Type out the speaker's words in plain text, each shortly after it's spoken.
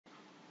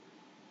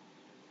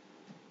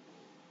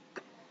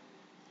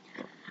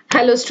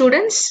Hello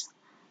students,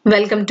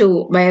 welcome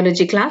to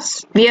biology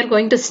class. We are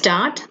going to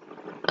start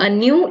a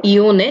new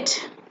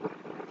unit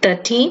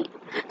 13,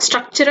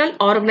 structural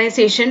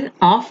organization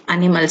of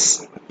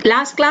animals.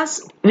 Last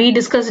class we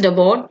discussed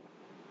about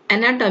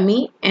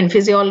anatomy and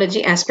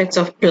physiology aspects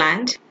of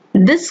plant.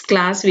 This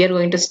class we are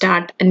going to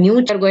start a new,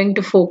 we are going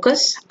to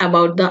focus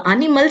about the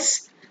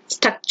animals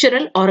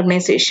structural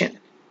organization.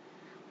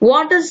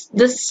 What is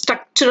this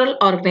structural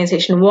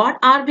organization? What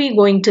are we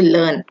going to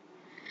learn?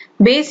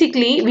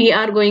 Basically, we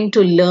are going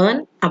to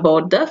learn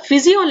about the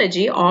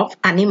physiology of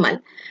animal.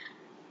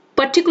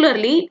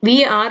 Particularly,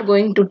 we are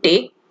going to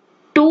take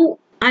two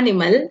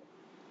animal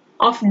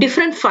of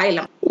different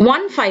phylum.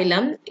 One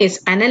phylum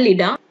is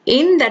Annelida.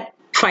 In that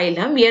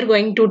phylum, we are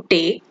going to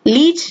take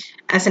leech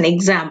as an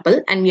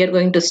example and we are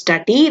going to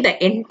study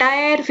the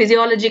entire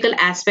physiological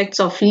aspects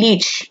of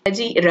leech.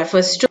 It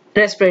refers to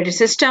respiratory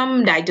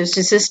system,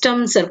 digestive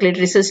system,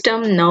 circulatory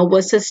system,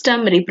 nervous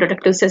system,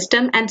 reproductive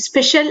system and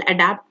special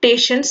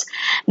adaptations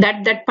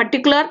that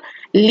particular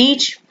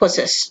leech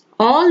possesses.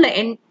 All the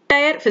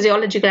entire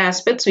physiological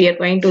aspects we are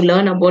going to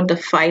learn about the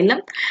phylum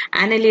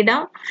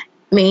Annelida,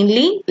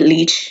 mainly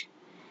leech.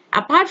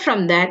 Apart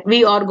from that,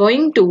 we are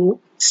going to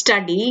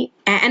study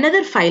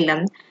another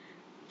phylum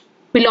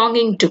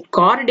belonging to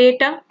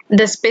Chordata.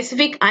 The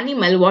specific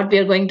animal what we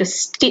are going to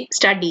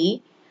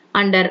study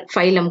under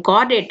phylum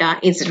Chordata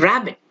is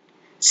rabbit.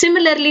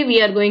 Similarly,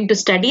 we are going to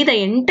study the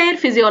entire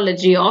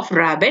physiology of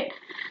rabbit,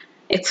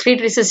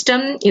 excretory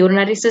system,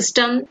 urinary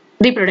system,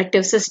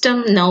 reproductive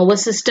system,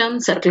 nervous system,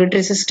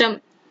 circulatory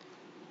system.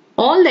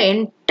 All the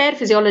entire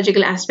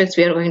physiological aspects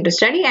we are going to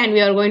study and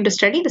we are going to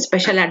study the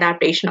special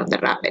adaptation of the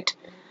rabbit.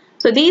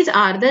 So these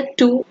are the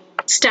two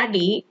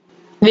study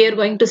we are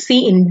going to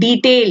see in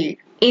detail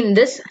in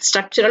this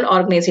structural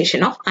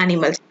organization of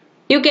animals.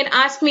 You can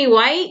ask me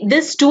why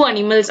these two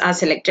animals are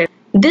selected.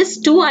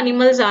 These two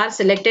animals are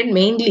selected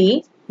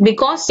mainly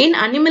because in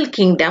animal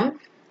kingdom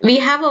we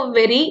have a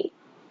very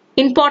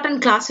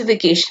important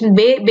classification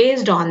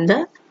based on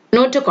the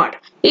notochord.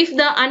 If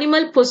the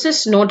animal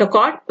possesses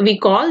notochord, we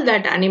call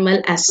that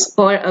animal as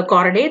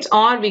chordates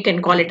or we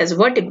can call it as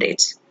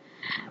vertebrates.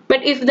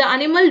 But if the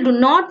animal do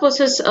not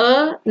possess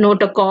a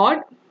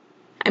notochord,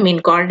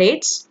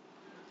 chordates,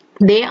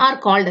 they are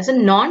called as a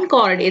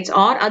non-chordates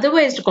or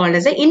otherwise called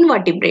as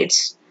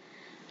invertebrates.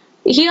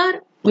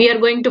 Here we are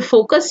going to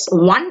focus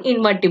one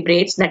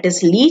invertebrates, that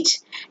is leech,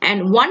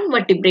 and one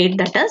vertebrate,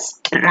 that is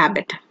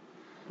rabbit.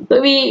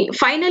 So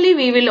finally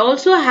we will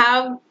also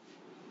have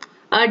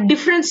a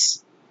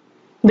difference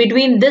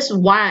between this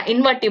one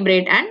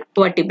invertebrate and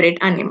vertebrate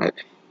animal.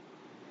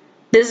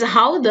 This is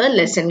how the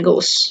lesson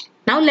goes.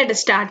 Now let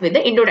us start with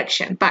the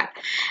introduction part.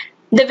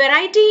 The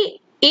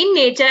variety in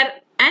nature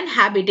and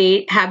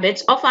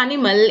habits of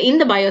animal in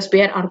the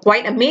biosphere are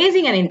quite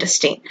amazing and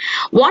interesting.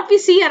 What we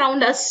see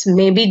around us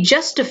may be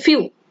just a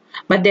few,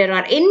 but there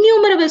are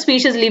innumerable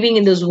species living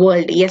in this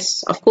world.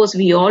 Yes, of course,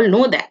 we all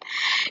know that.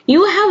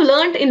 You have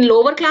learned in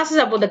lower classes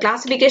about the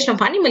classification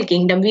of animal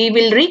kingdom. We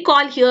will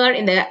recall here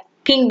in the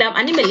kingdom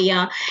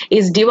Animalia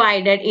is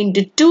divided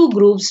into two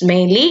groups,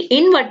 mainly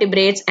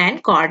invertebrates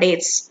and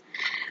chordates.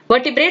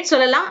 Vertebrates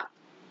சொல்லலாம்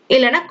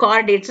இல்லனா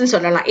chordates னு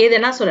சொல்லலாம்.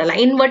 எதனா சொல்லலாம்.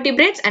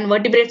 Invertebrates and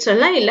vertebrates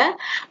சொல்லலாம் இல்ல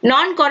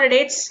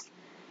non-chordates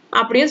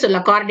அப்படியும்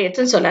சொல்லலாம். Chordates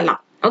னு சொல்லலாம்.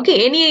 Okay,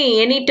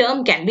 any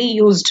term can be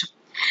used.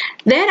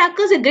 There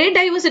occurs a great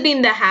diversity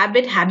in the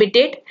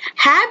habitat.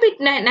 Habit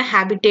na என்ன?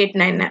 Habitat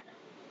na என்ன?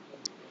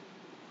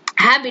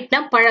 Habit na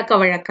பழக்க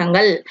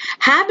வழக்கங்கள்.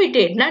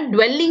 Habitat na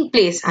dwelling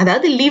place,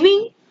 அதாவது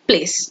living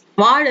place,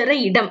 வாழற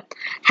இடம்.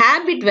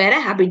 Habit வேற,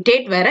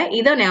 habitat வேற,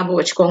 இதை ஞாபகம்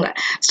வச்சுக்கோங்க.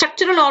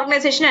 Structural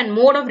organization and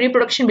mode of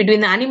reproduction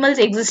between the animals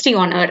existing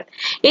on earth.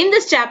 In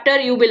this chapter,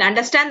 you will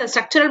understand the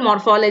structural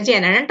morphology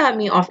and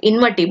anatomy of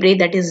invertebrate,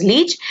 that is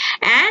leech,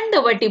 and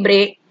the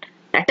vertebrate,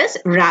 that is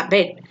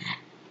rabbit.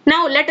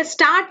 Now, let us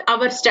start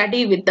our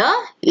study with the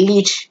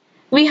leech.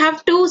 We have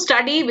to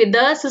study with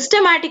the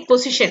systematic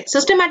position.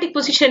 Systematic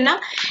position na,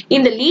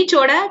 in the leech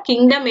oda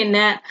kingdom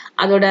enna,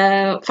 adoda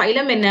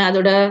phylum enna,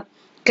 adoda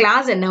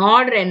class and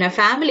order and a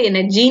family and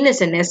a genus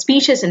and a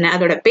species and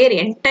other pair,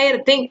 entire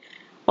thing,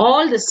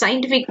 all the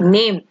scientific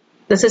name,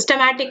 the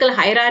systematical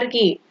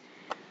hierarchy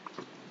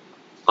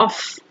of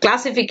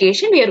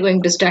classification we are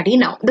going to study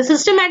now. The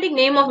systematic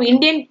name of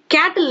Indian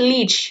cattle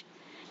leech.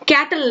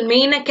 Cattle,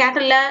 main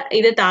cattle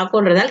idu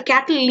taakonradal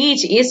cattle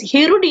leech is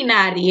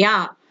Hirudinaria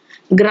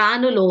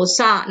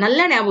granulosa.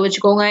 நல்லா ஞாபகம்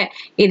வச்சுக்கோங்க.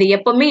 இது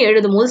எப்பவுமே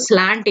எழுதும்போது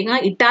ஸ்லாண்டிங்கா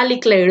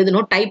இட்டாலிக்ல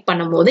எழுதணும். Type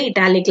பண்ணும்போது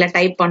இட்டாலிக்ல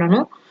type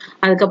பண்ணணும்.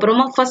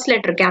 அதுக்கப்புறமா ஃபர்ஸ்ட்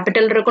லெட்டர்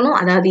கேபிட்டல் இருக்கணும்.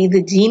 அதாவது இது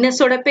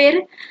ஜீனஸோட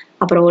பேரு.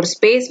 அப்புறம் ஒரு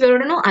ஸ்பேஸ்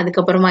விடணும்,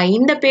 அதுக்கப்புறமா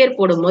இந்த பேர்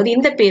போடும்போது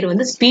இந்த பேர்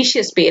வந்து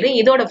ஸ்பீஷியஸ் பேரு,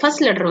 இதோட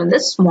ஃபர்ஸ்ட் லெட்டர் வந்து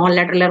ஸ்மால்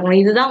லெட்டர்ல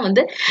இருக்கணும். இதுதான்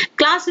வந்து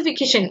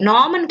classification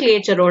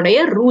நாமென்கிளேச்சரோடைய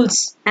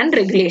rules and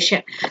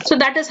regulation. So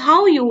that is how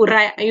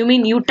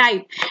you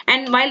type.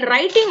 And while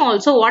writing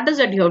also, what is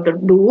that you have to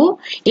do?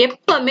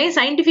 எப்பவுமே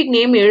சயின்டிபிக்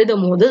நேம்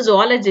எழுதும் போது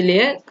ஜுவாலஜில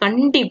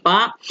கண்டிப்பா,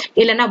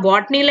 இல்லைன்னா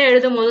பாட்னில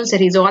எழுதும் போதும்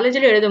சரி,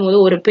 ஜுவாலஜில எழுதும் போது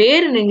ஒரு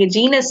பேர் நீங்க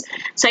genus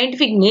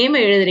scientific name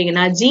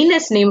எழுதுறீங்கன்னா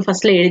genus name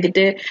ஃபர்ஸ்ட்ல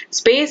எழுதிட்டு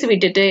ஸ்பேஸ்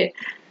விட்டுட்டு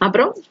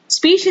அப்புறம்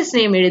ஸ்பீஷியஸ்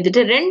நேம்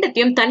எழுதிட்டு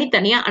ரெண்டுத்தையும்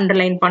தனித்தனியா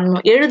அண்டர்லைன்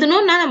பண்ணணும்.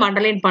 எழுதணும்னா நம்ம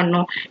அண்டர்லைன்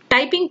பண்ணணும்.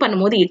 டைப்பிங்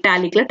பண்ணும்போது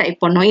இட்டாலிக்ல டைப்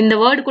பண்ணணும். இந்த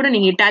வேர்டு கூட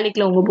நீங்க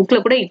இட்டாலிக்ல உங்க புக்ல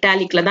கூட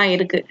இட்டாலிக்ல தான்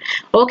இருக்கு.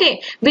 Okay,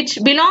 which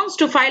belongs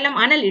to phylum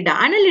Annelida.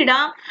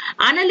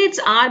 Annelids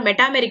are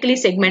metamerically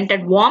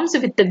segmented worms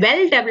with a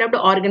well developed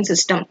organ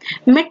system.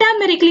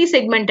 Metamerically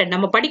segmented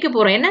நம்ம படிக்க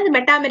போறோம். என்னது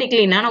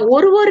metamericallyனா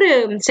ஒரு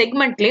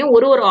செக்மெண்ட்லயும்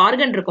ஒரு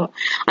ஆர்கன் இருக்கும்.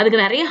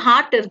 அதுக்கு நிறைய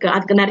ஹார்ட் இருக்கு,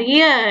 அதுக்கு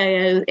நிறைய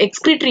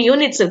எக்ஸ்கிரிட்டரி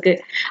யூனிட்ஸ் இருக்கு,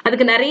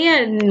 அதுக்கு நிறைய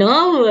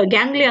nerve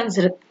ganglions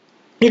இருக்கு.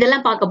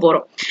 இதெல்லாம் பார்க்க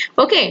போறோம்.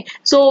 Okay,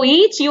 so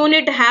each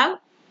unit have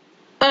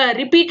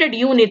repeated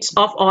units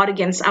of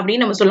organs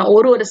அப்படின்னு நம்ம சொல்லலாம்.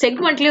 ஒரு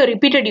செக்மெண்ட்லயும்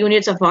repeated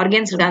units of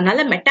organs இருக்கு.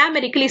 அதனால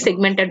metamerically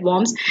segmented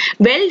worms,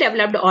 well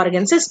developed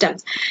organ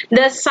systems.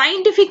 The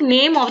scientific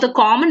name of the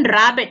common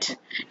rabbit,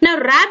 now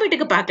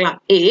rabbitக்கு பார்க்கலாம்,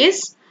 is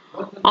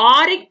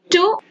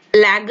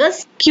Oryctolagus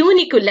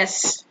cuniculus.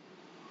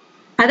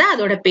 அதான்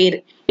அதோட பேரு.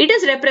 It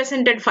is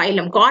represented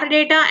phylum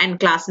Chordata and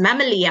class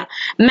Mammalia.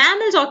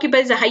 Mammals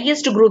occupies the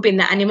highest group in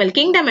the animal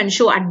kingdom and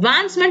show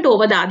advancement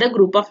over the other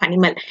group of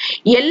animal.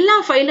 எல்லா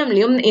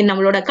ஃபைலம்லயும்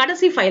நம்மளோட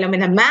கடைசி phylum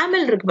இந்த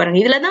mammal இருக்கு பாருங்க,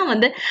 இதுலதான்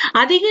வந்து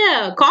அதிக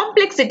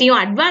காம்ப்ளெக்சிட்டியும்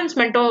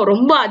அட்வான்ஸ்மெண்ட்டும்,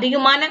 ரொம்ப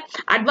அதிகமான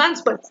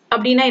அட்வான்ஸ்மெண்ட்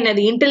அப்படின்னா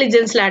என்னது,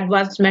 இன்டெலிஜென்ஸ்ல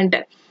அட்வான்ஸ்மெண்ட்,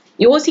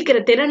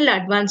 யோசிக்கிற திறன்ல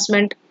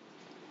அட்வான்ஸ்மெண்ட்,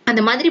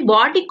 அந்த மாதிரி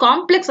பாடி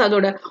காம்ப்ளெக்ஸ்,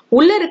 அதோட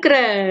உள்ள இருக்கிற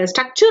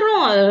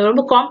ஸ்ட்ரக்சரும்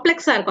ரொம்ப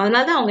காம்ப்ளெக்ஸா இருக்கும்.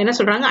 அதனாலதான் அவங்க என்ன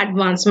சொல்றாங்க,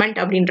 அட்வான்ஸ்மெண்ட்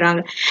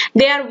அப்படின்றாங்க.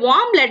 They are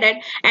warm blooded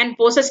and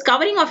poses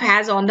covering of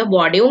hairs on the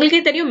பாடி.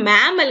 உங்களுக்கே தெரியும்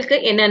மேமலுக்கு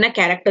என்னென்ன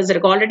கேரக்டர்ஸ்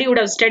இருக்கு. Already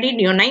would have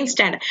studied your 9th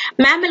standard.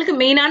 மேமலுக்கு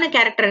மெயினான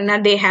கேரக்டர்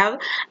என்ன,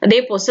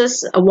 they possess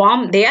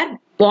warm, they are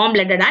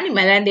warm-blooded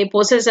animal and they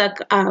possess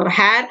a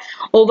hair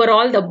over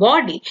all the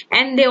body,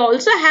 and they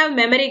also have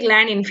mammary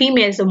gland in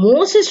females. The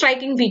most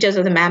striking features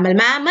of the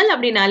mammal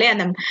அப்படினாலே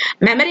அந்த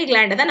mammary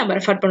gland தான் நம்ம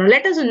refer பண்ணுவோம்.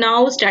 Let us now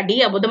study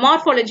about the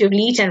morphology of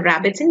leech and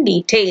rabbits in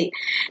detail.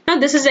 Now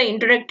this is the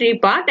introductory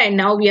part, and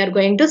now we are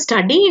going to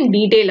study in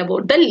detail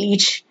about the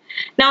leech.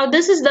 Now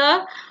this is the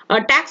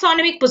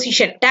taxonomic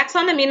position.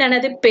 Taxonomy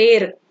என்னது,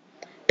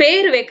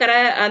 பேர் வைக்கிற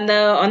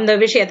அந்த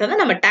விஷயத்தை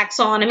தான் நம்ம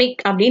taxonomic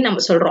அப்படின்னு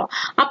நம்ம சொல்றோம்.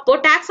 அப்போ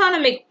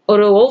டாக்ஸானமிக்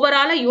ஒரு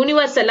ஓவராலா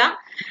யூனிவர்சலா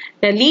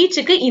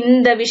லீச்சுக்கு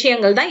இந்த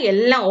விஷயங்கள் தான்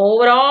எல்லாம்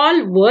ஓவரால்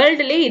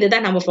வேர்ல்டுலயே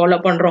இதுதான் நம்ம ஃபாலோ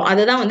பண்றோம்.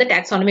 அதுதான் வந்து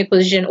டாக்ஸானமிக்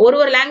பொசிஷன்.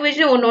 ஒரு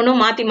லாங்குவேஜ்லயும் ஒன்னு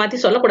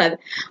மாத்தி சொல்லக்கூடாது.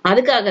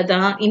 அதுக்காக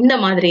தான் இந்த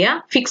மாதிரியா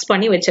பிக்ஸ்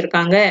பண்ணி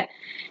வச்சிருக்காங்க.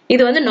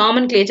 இது வந்து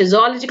நாமென்கிளேச்சர்,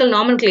 ஜூவாலஜிக்கல்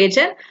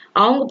நாமென்கிளேச்சர்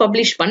அவங்க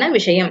பப்ளிஷ் பண்ண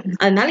விஷயம்.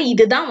 அதனால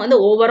இதுதான் வந்து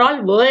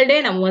ஓவரால்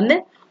வேர்ல்டே நம்ம வந்து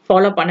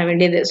ஃபாலோ பண்ண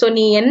வேண்டியது. சோ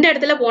நீ எந்த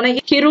இடத்துல போன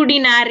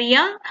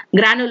ஹிருடினாரியா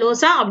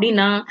கிரானுலோசா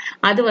அப்படின்னா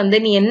அது வந்து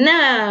நீ என்ன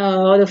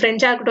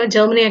பிரெஞ்சா இருக்கட்டும்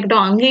ஜெர்மனியா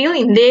இருக்கட்டும் அங்கேயும்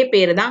இதே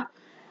பேரு தான்,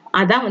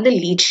 அதான் வந்து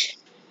leech.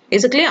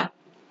 Is it clear?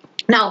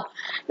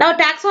 now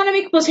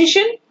taxonomic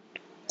position,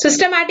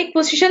 systematic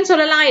position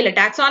சொல்லலாம், இல்ல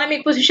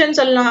taxonomic position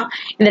சொல்லலாம்.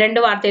 இந்த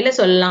ரெண்டு வார்த்தையில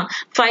சொல்லலாம்.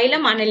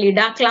 phylum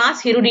Annelida, class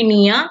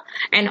Hirudinea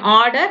and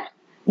order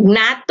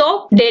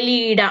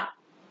Gnathodelida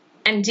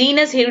and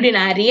genus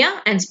Hirudinaria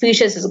and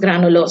species is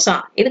Granulosa.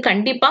 இது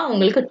கண்டிப்பா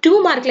உங்களுக்கு 2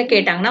 மார்க்ல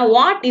கேட்டாங்கன்னா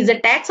what is the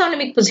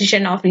taxonomic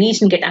position of leech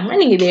னு கேட்டாங்கன்னா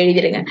நீங்க இதை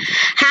எழுதிடுங்க.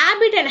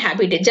 habit and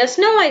habitat, just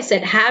now I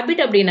said habit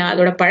அப்படின்னா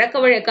அதோட பழக்க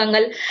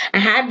வழக்கங்கள்,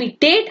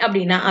 habitat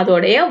அப்படின்னா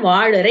அதோடைய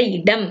வாழுற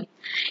இடம்.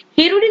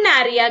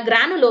 Hirudinaria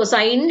granulosa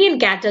Indian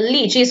cattle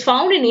leech is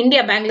found in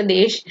India,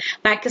 Bangladesh,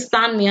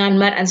 Pakistan,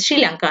 Myanmar and Sri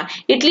Lanka.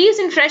 It lives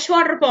in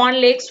freshwater pond,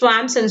 lakes,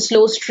 swamps and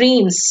slow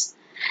streams.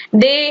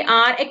 They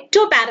are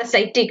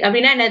ectoparasitic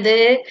அப்படின்னா என்னது,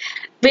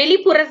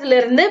 வெளிப்புறத்துல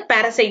இருந்து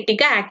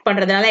parasitic ஆக்ட்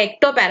பண்றதுனால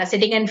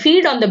ectoparasitic and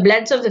feed on the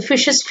bloods of the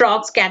fishes,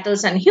 frogs, cattle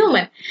and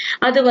human.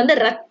 அது வந்து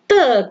ரத்த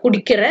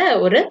குடிக்கிற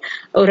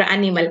ஒரு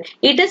animal.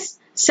 It is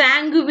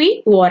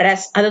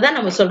sanguivorous, அதுதான்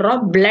நம்ம சொல்றோம்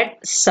blood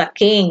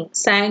sucking,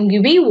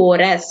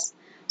 sanguivorous.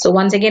 So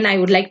once again I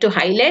would like to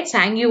highlight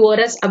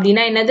sanguivorous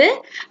அப்படின்னா என்னது,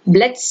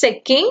 blood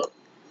sucking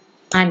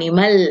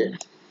animal.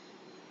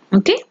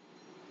 Okay,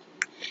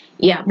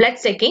 yeah, blood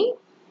sucking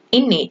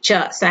in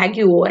nature,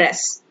 sanguivorous.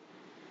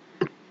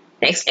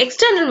 Next,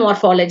 external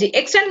morphology.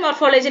 External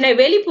morphology na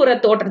வெளிப்புற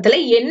தோற்றத்துல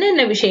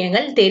என்னென்ன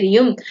விஷயங்கள்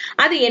தெரியும்,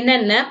 அது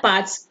என்னென்ன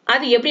parts,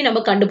 அது எப்படி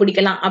நம்ம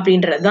கண்டுபிடிக்கலாம்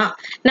அப்படின்றதுதான்.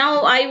 Now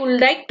I would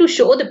like to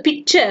show the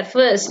picture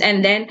first and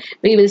then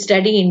we will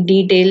study in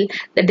detail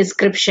the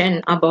description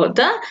about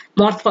the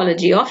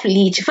morphology of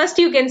leech. First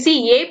you can see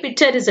A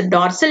picture is a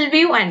dorsal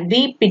view and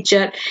B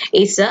picture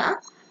is a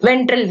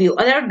ventral view.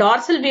 அதாவது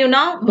dorsal view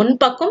na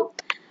முன்பக்கம்,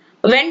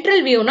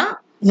 ventral view na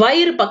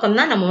வயிறு பக்கம்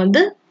தான் நம்ம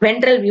வந்து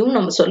ventral view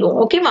நம்ம சொல்லுவோம்.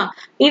 ஓகேவா?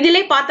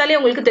 இதிலே பார்த்தாலே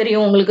உங்களுக்கு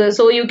தெரியும் உங்களுக்கு.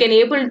 So you can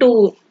able to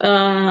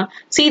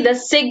see the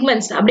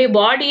segments. அப்படியே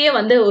பாடியே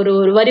வந்து ஒரு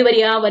வரி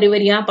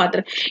வரியா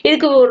பாத்துரு.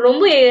 இதுக்கு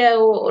ரொம்ப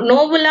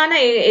நோபலான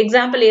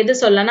எக்ஸாம்பிள் எது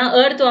சொல்லலாம்னா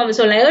எர்த் வார்ம்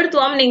சொல்லலாம். எர்த்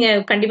வார்ம் நீங்க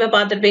கண்டிப்பா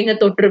பார்த்திருப்பீங்க,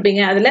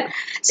 தொட்டிருப்பீங்க. அதுல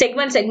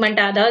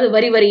செக்மெண்ட் அதாவது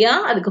வரியா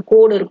அதுக்கு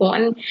கோடு இருக்கும்.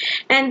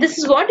 and this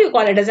is what you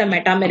call it as a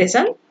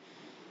metamerism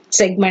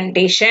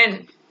segmentation.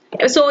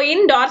 So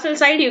in dorsal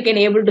side you can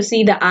able to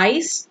see the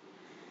eyes.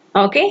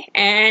 Okay,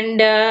 and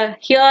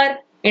here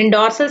in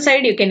dorsal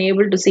side you can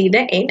able to see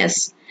the anus,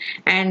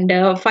 and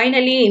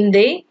finally in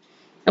the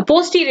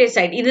posterior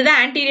side இதுதான்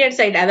anterior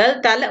side, அதாவது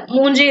தலை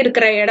மூஞ்சி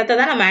இருக்கிற இடத்தை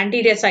தான் நம்ம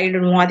anterior side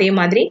சொல்லுவோம். அதே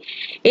மாதிரி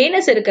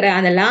anus இருக்கிற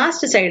அந்த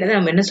லாஸ்ட் சைடு தான்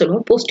நம்ம என்ன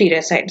சொல்லுவோம்,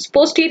 posterior side.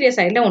 posterior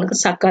sideல உனக்கு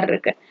சக்கர்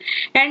இருக்கு.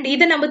 and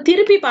இதை நம்ம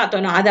திருப்பி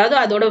பார்த்தோம்னா, அதாவது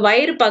அதோட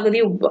வயிறு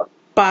பகுதி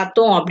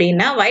பார்த்தோம்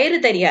அப்படின்னா வயிறு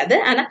தெரியாது,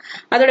 ஆனா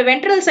அதோட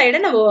வென்ட்ரல் சைடு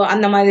நம்ம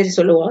அந்த மாதிரி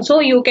சொல்லுவோம். so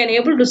you can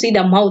able to see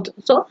the mouth.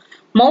 so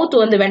மவுத்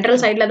வந்து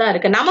வென்ட்ரல் சைட்ல தான்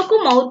இருக்கு.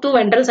 நமக்கும் மவுத்தும்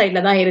வென்ட்ரல்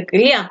சைட்ல தான் இருக்கு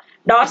இல்லையா?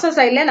 டார்சல்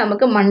சைட்ல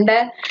நமக்கு மண்டை,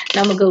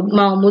 நமக்கு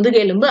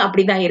முதுகெலும்பு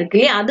அப்படிதான் இருக்கு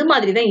இல்லையா? அது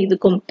மாதிரி தான்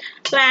இதுக்கும்.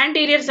 ஸோ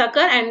ஆன்டீரியர்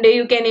சக்கர் and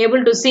you can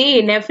able to C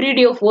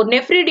நெஃப்ரிடியோஃபோர்.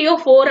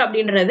 நெஃப்ரிடியோஃபோர்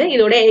அப்படின்றது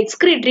இதோட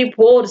எக்ஸ்கிரீட்டரி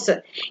போர்ஸ்.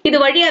 இது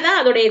வழியா தான்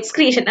அதோட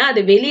எக்ஸ்கிரீஷன்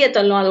அது வெளியே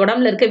தள்ளும், அது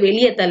உடம்புல இருக்க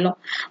வெளியே தள்ளும்.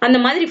 அந்த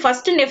மாதிரி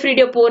ஃபர்ஸ்ட்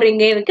நெஃப்ரிடியோ போர்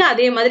இங்க இருக்கு,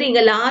 அதே மாதிரி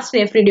இங்க லாஸ்ட்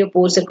நெஃப்ரிடியோ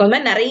போர்ஸ் இருக்கும். அந்த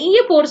மாதிரி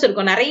நிறைய போர்ஸ்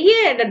இருக்கும்,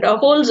 நிறைய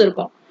ஹோல்ஸ்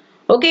இருக்கும்.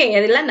 ஓகே,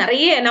 இதெல்லாம்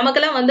நிறைய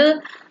நமக்கெல்லாம் வந்து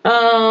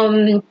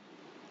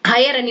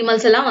ஹையர்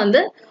அனிமல்ஸ் எல்லாம்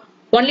வந்து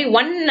only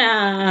one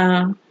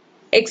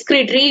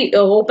excretory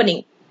opening,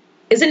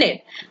 isn't it?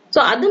 so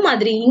அது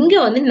மாதிரி இங்க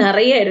வந்து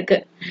நிறைய இருக்கு.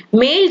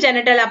 மேல்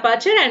genital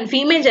aperture and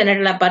female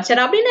genital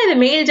aperture அப்படின்னா இது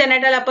மேல்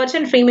genital aperture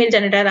and female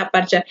genital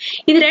aperture.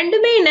 இது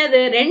ரெண்டுமே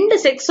என்னது, ரெண்டு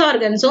செக்ஸ்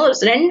ஆர்கன்ஸும்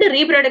ரெண்டு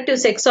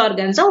ரீப்ரொடக்டிவ் செக்ஸ்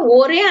ஆர்கன்ஸும்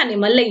ஒரே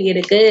அனிமல்ல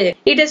இருக்கு.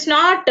 It is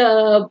not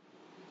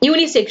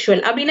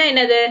unisexual. அப்படின்னா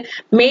என்னது,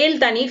 மேல்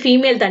தனி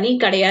ஃபீமேல் தனி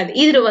கிடையாது.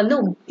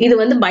 இது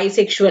வந்து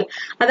பைசெக்சுவல்.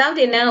 அதாவது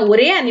என்ன,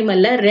 ஒரே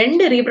அனிமல்ல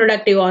ரெண்டு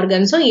ரீப்ரொடக்டிவ்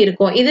ஆர்கன்ஸும்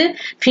இருக்கும். இது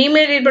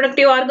ஃபீமேல்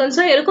ரீப்ரொடக்டிவ்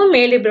ஆர்கன்ஸும் இருக்கும்,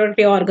 மேல்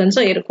ரீப்ரொடக்டிவ்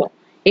ஆர்கன்ஸும் இருக்கும்.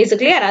 Is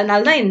clear?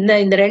 அதனாலதான்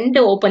இந்த ரெண்டு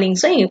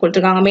ஓப்பனிங்ஸும் இங்க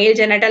கொடுத்துருக்காங்க, மேல்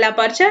genital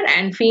aperture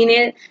and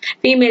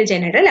female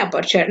genital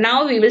aperture. Now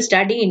we will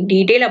study in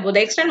detail about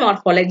the external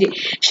morphology.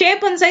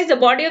 Shape and size. The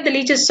body of the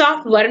leech is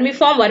soft,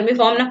 vermiform.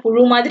 Vermiformனா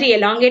புழு மாதிரி,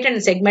 elongated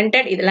and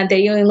segmented. இதெல்லாம்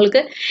தெரியும்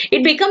உங்களுக்கு.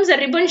 It becomes a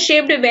ribbon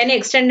shaped when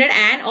extended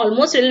and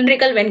almost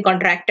cylindrical when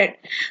contracted.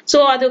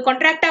 So அது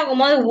contract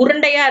ஆகும்போது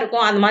உருண்டையா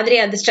இருக்கும், அந்த மாதிரி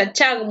அது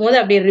stretch ஆகும்போது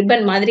அப்படியே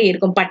ribbon மாதிரி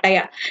இருக்கும்,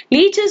 பட்டையா.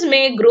 Leeches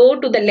may grow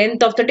to the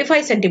length of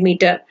 35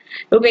 centimeter.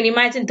 You can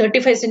imagine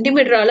 35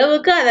 centimeter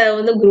அளவுக்கு அதை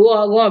வந்து grow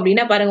ஆகும்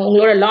அப்படின்னா பாருங்க,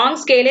 உங்களோட லாங்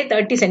ஸ்கேலே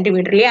 30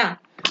 centimeter இல்லையா?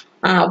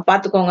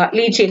 பாத்துக்கோங்க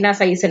லீச் என்ன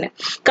சைஸ்னு.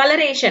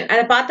 கலரேஷன்,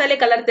 அதை பார்த்தாலே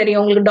கலர் தெரியும்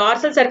உங்களுக்கு.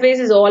 Dorsal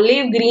surface is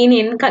olive green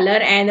in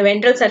colour and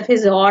ventral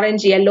surface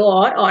orange yellow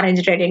R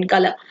orange red in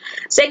colour.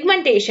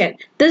 Segmentation,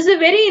 this is a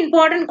very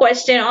important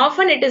question.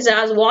 Often it is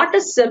asked what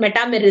is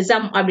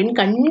metamerism அப்படின்னு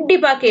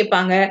கண்டிப்பா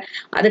கேட்பாங்க.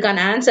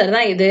 அதுக்கான answer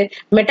தான் இது.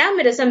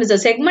 Metamerism is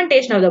a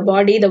segmentation of the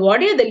body. The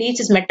body of the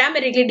leech is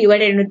metamerically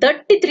divided into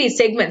 33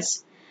 segments.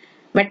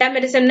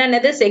 மெட்டாமெரிசம்னா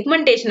என்னது,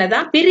 segmentation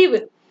தான்,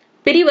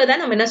 பிரிவை தான்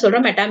நம்ம என்ன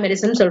சொல்றோம்,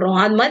 மெட்டாமெரிசம் சொல்றோம்.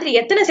 அது மாதிரி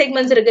எத்தனை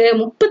செக்மெண்ட்ஸ் இருக்கு,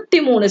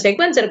 33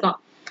 செக்மெண்ட்ஸ் இருக்கும்.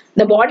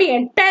 The body,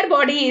 entire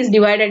body is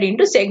divided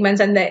into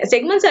segments and the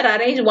segments are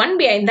arranged one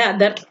behind the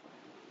other.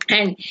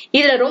 And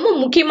இதுல ரொம்ப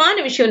முக்கியமான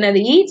விஷயம்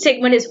என்னது, each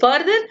segment is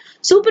further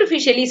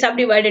superficially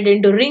subdivided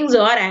into rings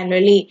or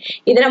annually.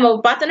 இது நம்ம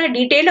பார்த்தோம்னா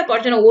டீடைலா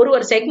பார்த்தோம்னா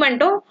ஒரு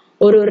செக்மெண்ட்டும்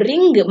ஒரு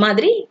ரிங்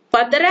மாதிரி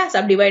further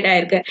subdivide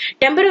ஆயிருக்கு.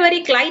 Temporary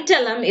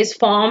clitellum is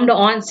formed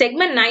on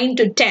segment 9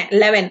 to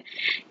 11.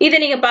 இதை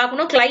நீங்க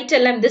பார்க்கணும்,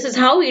 clitellum, this is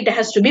how it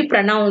has to be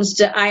pronounced.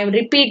 I am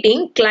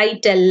repeating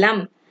clitellum.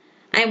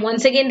 I am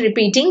once again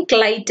repeating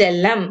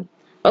clitellum.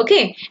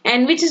 Okay,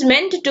 and which is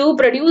meant to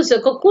produce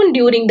a cocoon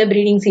during the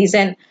breeding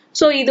season.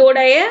 So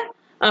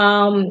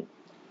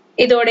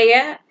இதோடைய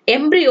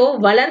embryo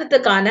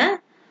வளர்றதுக்கான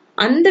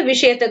அந்த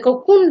விஷயத்தை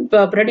cocoon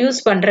produce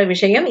பண்ற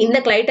விஷயம் இந்த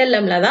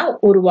கிளைட்டல்லம்ல தான்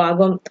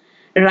உருவாகும்.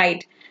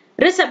 Right.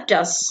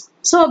 Receptors.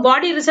 So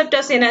பாடி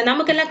receptors என்ன,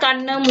 நமக்கெல்லாம்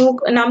கண்ணு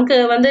மூக்கு, நமக்கு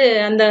வந்து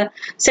அந்த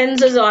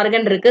சென்சஸ்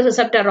ஆர்கன் இருக்கு,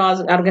 ரிசெப்டர்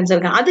ஆர்கன்ஸ்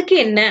இருக்கு. அதுக்கு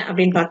என்ன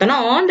அப்படின்னு பார்த்தோம்னா,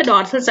 on the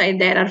dorsal side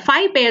there are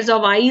 5 pairs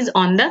of eyes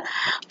on the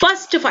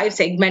first 5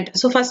 segment.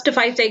 So first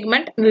 5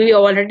 segment we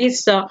already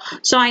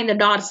saw in the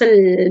dorsal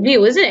view,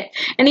 isn't it?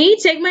 And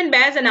each segment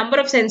bears a number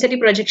of sensory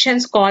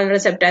projections called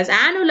receptors.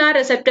 Annular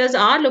receptors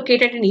are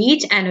located in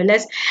each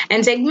annulus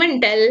and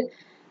segmental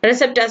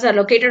receptors are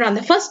located on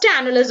the first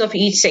annulus of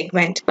each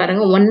segment.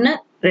 பாருங்க, 1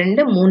 2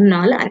 3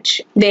 4 5.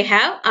 They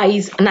have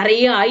eyes.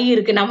 நிறைய ஐ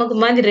இருக்கு, நமக்கு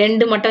மாதிரி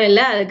 2 மட்டும்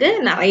இல்ல, அதுக்கு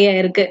நிறைய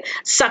இருக்கு.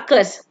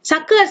 சக்கர்ஸ்.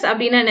 சக்கர்ஸ்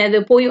அப்படின்னா என்னது,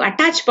 போய்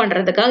அட்டாச்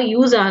பண்றதுக்காக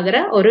யூஸ் ஆகுற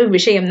ஒரு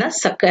விஷயம் தான்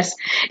suckers.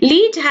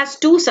 Leech has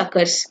 2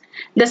 suckers.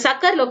 The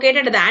sucker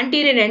located at the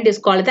anterior end is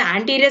called the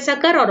anterior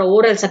sucker or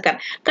oral sucker.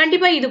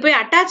 கண்டிப்பா இது போய்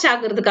அட்டாச்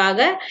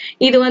ஆகுறதுக்காக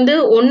இது வந்து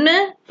ஒண்ணு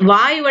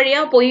வாய்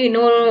வழியா போய்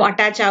இன்னும்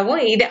அட்டாச்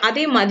ஆகும். இது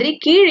அதே மாதிரி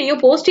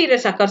கீழேயும்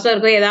போஸ்டீரியர் சக்கர்ஸும்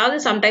இருக்கும். ஏதாவது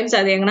சம்டைம்ஸ்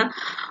அது எங்கன்னா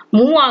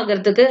மூவ்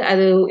ஆகிறதுக்கு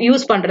அது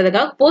யூஸ்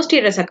பண்றதுக்காக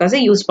posterior suckers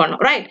யூஸ்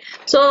பண்ணோம், right?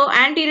 So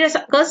anterior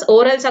suckers,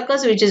 oral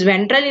suckers which is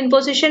ventral in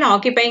position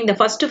occupying the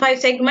first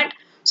 5 segment.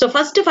 So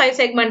first 5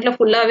 segmentல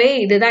ஃபுல்லாவே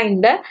இதுதான்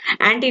இந்த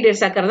anterior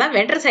sucker தான்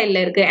ventral sideல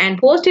இருக்கு, and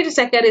posterior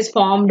sucker is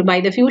formed by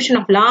the fusion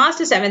of last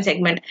 7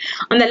 segment.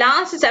 அந்த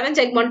last 7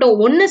 segment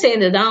ஒன்னு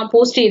சேர்ந்து தான்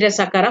posterior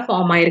sucker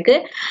form ஆயிருக்கு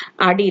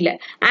அடியில.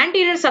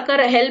 Anterior sucker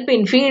help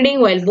in feeding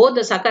while both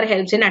the sucker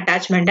helps in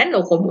attachment and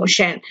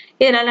locomotion.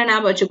 இதனால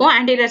ஞாபகம் வச்சுக்கோ,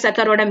 anterior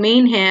sucker ஓட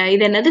மெயின்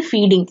இது என்னது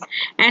feeding,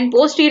 and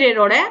posterior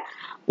ஓட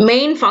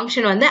main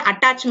function வந்து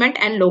attachment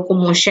and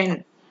locomotion.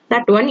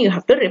 That one you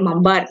have to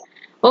remember.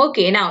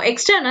 Okay, now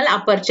external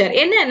aperture.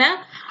 என்னன்னா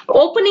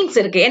openings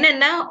இருக்கு,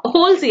 என்னன்னா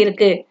holes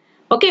இருக்கு.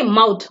 Okay,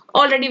 mouth.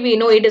 Already we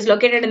know it is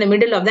located in the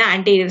middle of the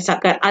anterior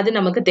sucker. அது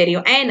நமக்கு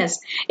தெரியும். Anus.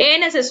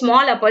 Anus is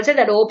small aperture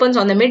that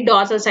opens on the mid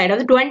dorsal side of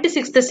the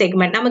 26th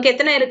segment. நமக்கு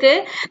எத்தனை இருக்கு?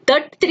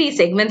 33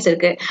 segments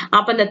இருக்கு.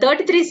 அப்ப அந்த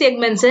 33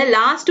 segments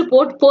last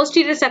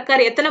posterior sucker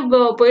எத்தனை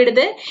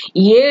போயிடுது?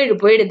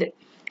 7 போயிடுது.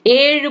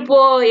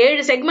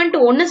 7 செக்மெண்ட்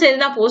ஒன்னு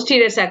சேர்ந்துதான்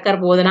posterior sucker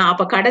போகுதுன்னா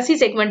அப்ப கடைசி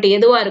செக்மெண்ட்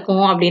எதுவா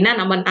இருக்கும் அப்படின்னா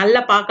நம்ம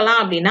நல்லா பார்க்கலாம்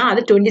அப்படின்னா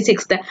அது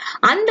 26th.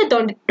 அந்த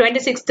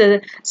 26th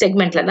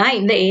செக்மெண்ட்ல தான்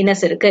இந்த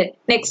ஏனஸ் இருக்கு.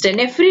 Next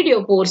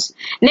நெஃப்ரிடியோபோர்ஸ்.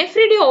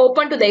 நெஃப்ரிடியோ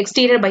open to the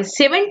exterior by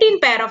 17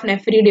 pair of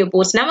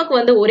நெஃப்ரிடியோபோர்ஸ். நமக்கு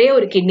வந்து ஒரே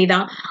ஒரு கிட்னி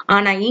தான்,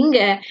 ஆனா இங்க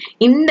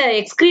இந்த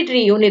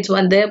எக்ஸ்கிரீட்டரி யூனிட்ஸ்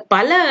வந்து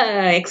பல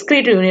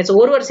எக்ஸ்கிரீட்டரி யூனிட்ஸ்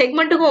ஒரு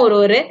செக்மெண்ட்டுக்கும்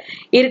ஒரு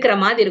இருக்கிற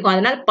மாதிரி இருக்கும்.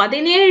 அதனால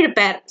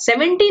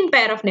 17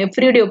 pair of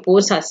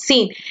நெஃப்ரிடியோபோர்ஸ் are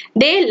seen.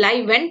 They lie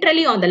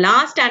ventrally on the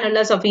last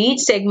annulus of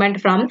each segment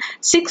from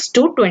 6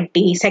 to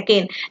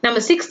 22nd. நம்ம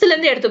 6th ல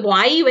இருந்து எடுத்துப்போம்,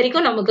 I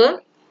வரைக்கும் நமக்கு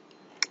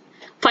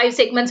 5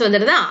 segments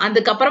வந்துருதா,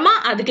 அதுக்கப்புறமா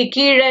அதுக்கு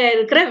கீழே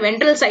இருக்கிற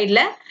ventral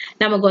sideல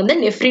நமக்கு வந்து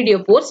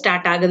நெஃப்ரிடியோபோர்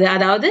ஸ்டார்ட் ஆகுது.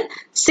 அதாவது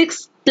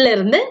 6th ல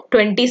இருந்து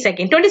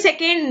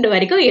 22nd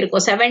வரைக்கும்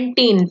இருக்கும்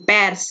 17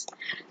 pairs.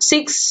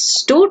 6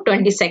 to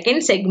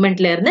 22nd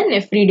segmentல இருந்து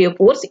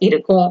நெஃப்ரிடியோபோர்ஸ்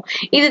இருக்கும்.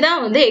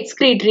 இதுதான் வந்து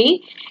எக்ஸ்கிரீட்டரி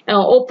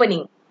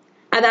ஓப்பனிங்.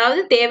 அதாவது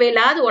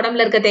தேவையில்லாத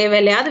உடம்புல இருக்க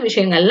தேவையில்லாத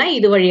விஷயங்கள்லாம்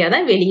இது வழியா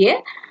தான் வெளியே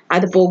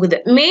அது போகுது.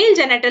 Male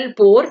genital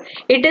pore,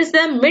 it is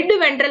the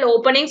mid-ventral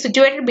opening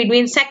situated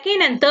between second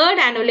and third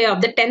annuli of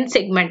the 10th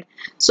segment.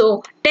 So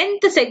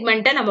 10th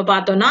segment நம்ம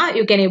பார்த்தோம்னா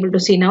you can able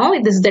to see now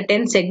this is the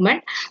 10th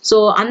segment. So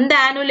அந்த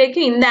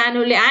annuleக்கு இந்த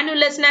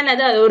annulusனா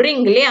அது ஒரு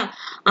ring இல்லையா,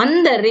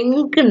 அந்த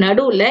ரிங்க்கு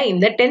நடுவுல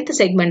இந்த 10th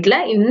segmentல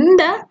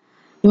இந்த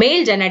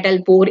male genital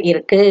pore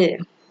இருக்கு.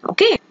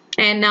 Okay.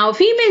 And now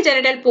female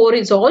genital pore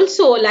is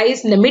also lies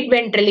in the mid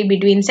ventrally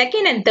between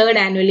second and third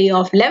annuli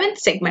of 11th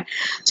segment.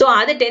 So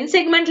அது 10th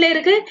segmentல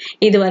இருக்கு,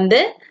 இது வந்து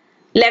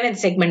 11th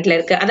segmentல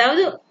இருக்கு.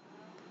 அதாவது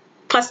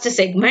first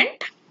segment,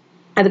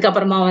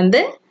 அதுக்கப்புறமா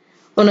வந்து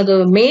உனக்கு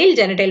male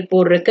genital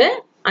pore இருக்கு,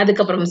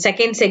 அதுக்கப்புறம்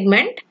second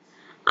segment,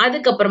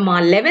 அதுக்கப்புறமா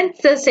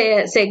 11th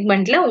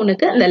segmentல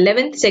உனக்கு அந்த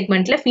 11th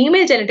segmentல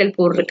female genital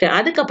pore இருக்கு,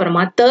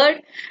 அதுக்கப்புறமா third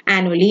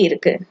annuli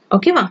இருக்கு.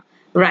 ஓகேவா?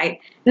 Right.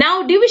 Now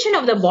division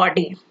of the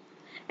body.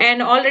 And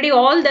already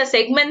all the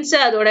segments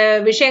அதோட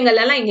விஷயங்கள்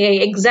எல்லாம் இங்க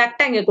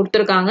எக்ஸாக்ட்டா இங்க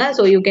கொடுத்திருக்காங்க.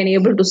 So you can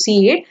able to see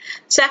it.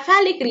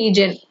 Cephalic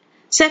region.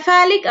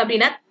 Cephalic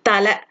அப்படின்னா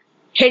தலை,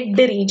 head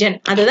region.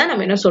 அதுதான்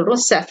நம்ம என்ன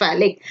சொல்றோம்,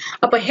 cephalic.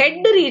 அப்ப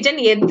head region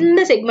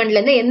எந்த செக்மெண்ட்ல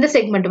இருந்து எந்த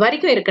செக்மெண்ட்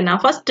வரைக்கும் இருக்குன்னா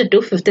first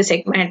to 5th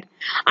segment.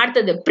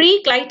 அடுத்தது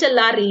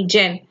preclitellar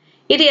region.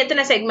 இது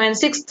எத்தனை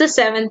segment? 6th,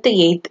 7th,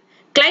 8th.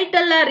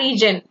 Clitellar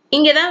region.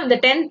 இங்கதான் இந்த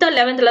 10th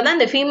 11th தான்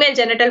இந்த female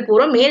genital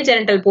pore, male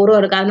genital pore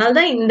இருக்கு. அதனால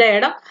தான் இந்த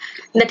இடம்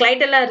இந்த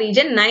clitellar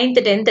region 9th,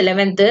 10th,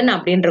 11th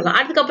அப்படின்னு இருக்கும்.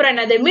 அதுக்கப்புறம்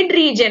என்னது mid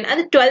region,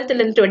 அது 12th ல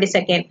இருந்து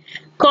 22nd.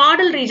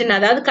 caudal region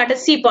அதாவது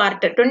கடைசி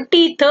பார்ட்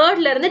 23rd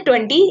ல இருந்து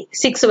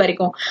 26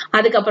 வரைக்கும்.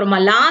 அதுக்கப்புறமா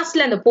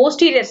லாஸ்ட்ல அந்த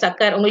posterior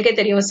sucker உங்களுக்கே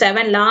தெரியும்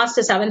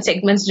 7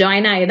 segments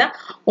ஜாயின் ஆயிதான்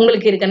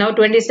உங்களுக்கு இருக்குன்னா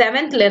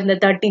 27th ல இருந்து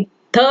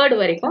 33rd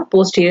வரைக்கும்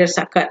posterior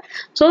sucker.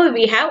 So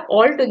we have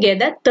all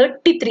together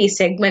 33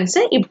 segments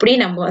இப்படி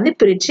நம்ம வந்து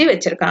பிரிச்சு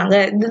வச்சிருக்காங்க.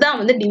 இதுதான்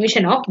வந்து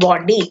division of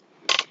body.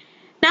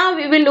 Now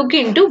we will look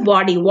into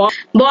body wall.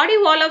 Body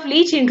wall of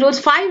Leech includes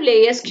 5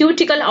 layers: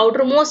 cuticle,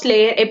 outermost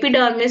layer,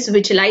 epidermis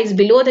which lies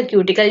below the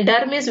cuticle,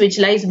 dermis which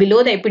lies below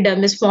the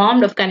epidermis,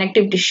 formed of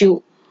connective tissue.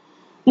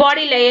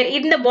 Body layer.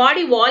 இந்த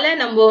body wall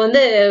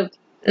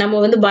நம்ம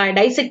வந்து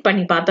dissect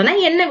பண்ணி பார்த்தோம்னா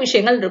என்ன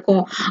விஷயங்கள்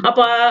இருக்கும்.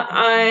 அப்ப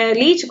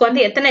லீச்சுக்கு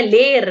வந்து எத்தனை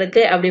லேயர்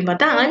இருக்கு அப்படின்னு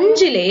பார்த்தா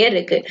 5 லேயர்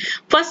இருக்கு.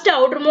 ஃபர்ஸ்ட்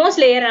அவுட்டர்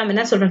மோஸ்ட் லேயர் நம்ம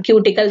என்ன சொல்றோம்,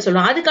 கியூட்டிக்கல்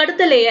சொல்றோம். அதுக்கு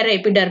அடுத்த லேயர்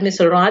எபிடெர்மிஸ்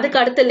சொல்றோம்.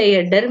 அதுக்கு அடுத்த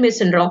லேயர்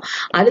டெர்மிஸ்ன்றோம்.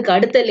 அதுக்கு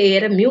அடுத்த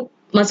லேயர்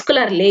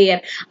மஸ்குலர்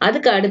லேயர்.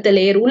 அதுக்கு அடுத்த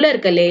லேயர் உள்ள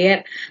இருக்க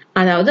லேயர்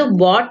அதாவது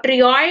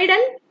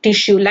botryoidal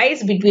tissue lies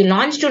between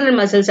longitudinal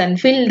muscles and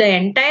fill the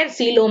entire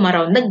coelom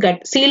around the gut.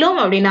 coelom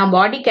அப்படின்னா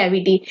body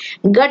cavity,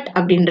 gut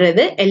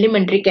அப்படின்றது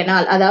elementary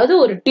canal, அதாவது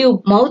ஒரு டியூப்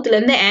மவுத்ல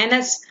இருந்து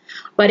anus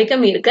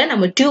வரைக்கும் இருக்க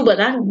நம்ம டியூபை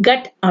தான்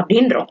gut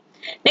அப்படின்றோம்.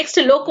 Next,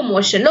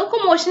 locomotion.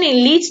 Locomotion in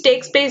leech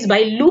takes place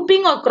by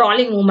looping or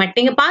crawling movement.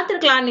 நீங்க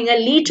பாத்திருக்கலாம், நீங்க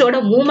leech ஓட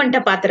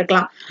மூவ்மெண்ட்டை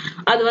பாத்திருக்கலாம்.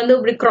 அது வந்து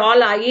இப்படி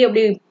crawl ஆகி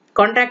அப்படி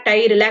கான்ட்ராக்ட்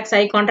ஆகி ரிலாக்ஸ்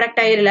ஆகி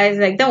கான்ட்ராக்ட் ஆகி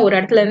ரிலாக்ஸ் ஆகி தான் ஒரு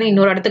இடத்துல இருந்து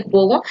இன்னொரு இடத்துக்கு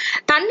போகும்.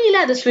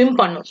 தண்ணியில அது ஸ்விம்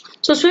பண்ணும்.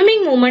 So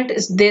swimming movement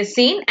is this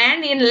scene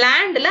and in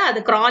லேண்ட்ல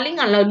அது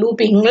கிராலிங் அல்ல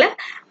லூப்பிங்ல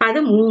அது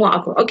மூவ்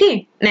ஆகும். Okay,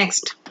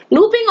 next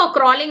looping or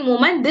crawling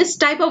movement. This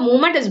type of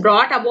movement is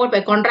brought about by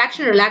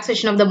contraction and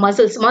relaxation of the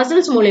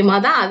muscles மூலமா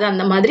தான் அது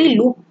அந்த மாதிரி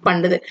loop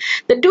பண்ணுது.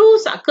 The two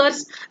suckers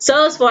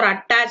serves for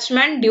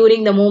attachment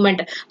during the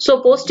movement. So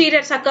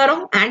posterior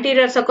suckeரும்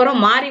anterior suckeரும்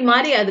மாறி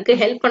மாறி அதுக்கு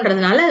help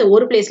பண்றதுனால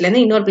ஒரு பிளேஸ்ல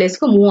இருந்து இன்னொரு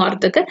பிளேஸ்க்கு மூவ்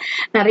ஆகிறதுக்கு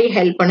நிறைய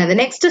ஹெல்ப் பண்ணுது.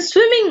 Next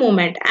swimming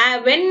movement.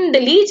 When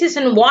the leech is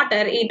in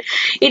water,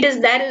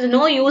 there is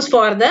no use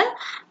for the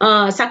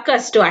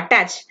suckers to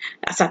attach.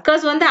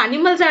 Suckers வந்து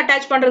animals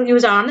attach பண்றதுக்கு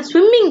யூஸ் ஆனா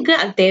ஸ்விம்மிங்க்கு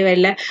அது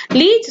தேவையில்லை.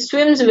 Leech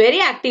swims very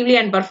actively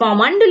and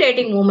perform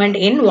undulating movement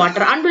in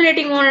water.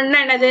 Undulating movement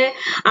என்னது?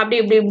 அப்படி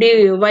இப்படி இப்படி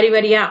வரி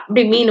வரியா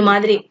அப்படி மீன்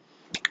மாதிரி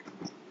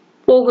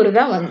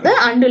போகுறதா வந்து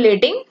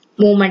undulating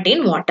movement in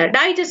water.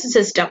 Digestive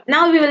system. Now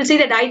we will see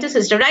the digestive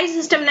system. Digestive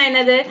system na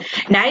enadhu?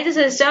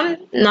 Digestive system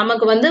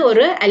namakku vandu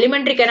oru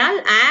alimentary canal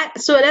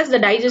as well as the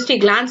digestive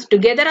glands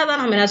together ah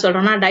nam enna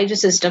solrona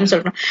digestive system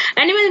solrom.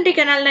 Alimentary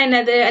canal na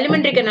enadhu?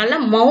 Alimentary canal na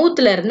mouth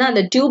la irundha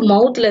and tube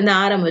mouth la irundha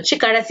ஆரம்பிச்சு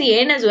கடைசி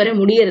anus வரை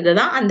முடியிறது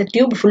தான் அந்த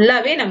tube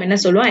ஃபுல்லாவே நம்ம என்ன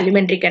சொல்லுவோம்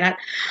alimentary canal.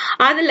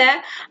 அதுல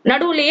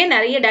நடுவுலயே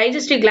நிறைய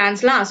digestive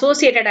glands லாம்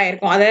அசோசியேட்டட்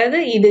ஆயிருக்கும்.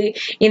 அதாவது இது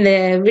இந்த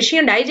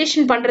விஷயம்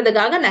டைஜஷன்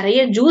பண்றதுக்காக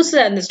நிறைய ஜூஸ்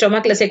அந்த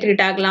ஸ்டொமக்ல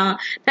செக்ரேட் ஆகலாம்,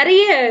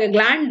 நிறைய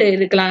கிளாண்ட்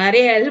இருக்கலாம்,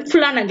 நிறைய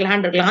ஹெல்ப்ஃபுல்லான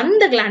கிளாண்ட் இருக்கலாம்.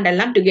 அந்த கிளாண்ட்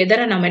எல்லாம்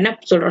டுகெதரா நம்ம என்ன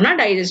சொல்றோம்னா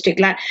digestive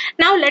gland.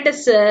 Now let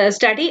us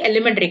study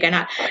alimentary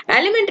canal.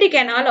 Alimentary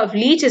canal of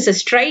leech is a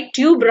straight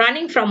tube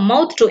running from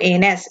mouth to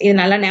anus. இது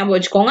நல்லா ஞாபகம்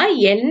வச்சுக்கோங்க.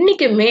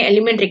 என்னைக்குமே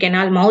alimentary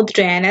canal mouth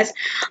to anus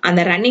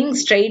அந்த ரன்னிங்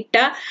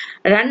ஸ்ட்ரைட்டா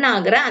ரன்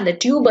ஆகுற அந்த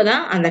டியூபை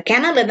தான் அந்த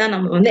கேனலை தான்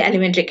நம்ம வந்து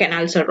alimentary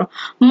canal சொல்றோம்.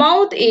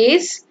 Mouth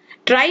is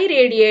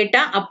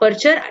triradiata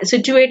aperture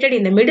situated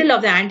in the middle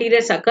of the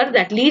anterior sucker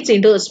that leads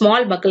into a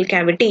small buccal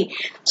cavity.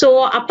 So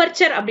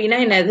aperture அப்படினா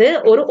என்னது?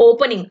 ஒரு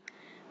ஓபனிங்.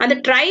 அந்த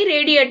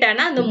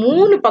triradiataனா அந்த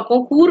மூணு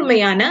பக்கம்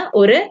கூர்மையான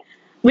ஒரு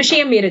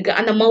விஷயம் இருக்கு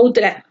அந்த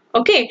மவுத்ல.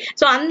 ஓகே,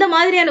 சோ அந்த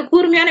மாதிரியான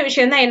கூர்மையான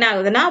விஷயம் தான் என்ன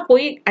ஆகுதுன்னா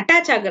போய்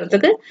அட்டாச்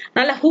ஆகிறதுக்கு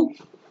நல்ல ஹூக்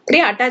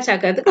அட்டாச்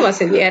ஆகிறதுக்கு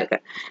வசதியா இருக்கு.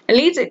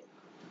 leads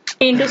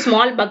into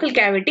small buccal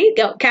cavity.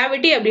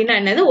 Cavity அப்படினா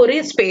என்னது? ஒரு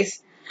space.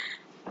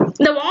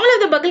 The wall of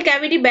the buccal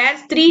cavity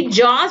bears 3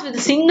 jaws with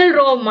a single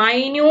row of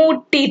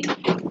minute teeth.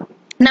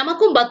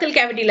 நமக்கும் buccal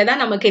cavityல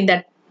தான் நமக்கு இந்த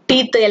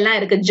teeth எல்லாம்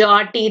இருக்கு. jaw,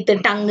 teeth,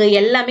 tongue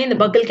எல்லாமே இந்த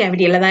buccal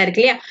cavityல தான்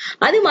இருக்கு இல்லையா?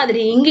 அது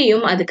மாதிரி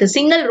இங்கேயும் அதுக்கு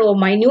single row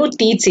minute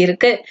teeth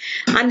இருக்கு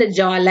அந்த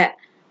jawல.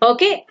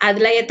 ஓகே,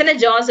 அதுல எத்தனை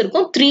jaws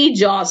இருக்கும்? 3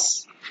 jaws.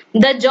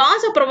 The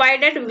jaws are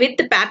provided with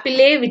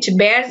papillae which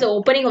bears the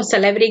opening of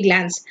salivary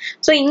glands.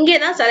 So இங்கே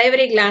தான்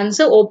salivary glands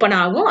open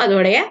ஆகும்.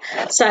 அதோடைய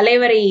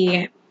salivary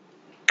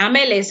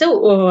amylase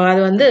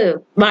அது வந்து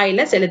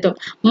வாயில செலுத்தும்.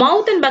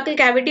 Mouth and buccal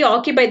cavity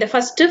occupy the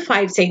first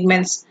 5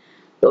 segments.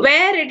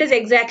 Where it is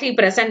exactly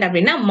present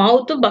அப்படின்னா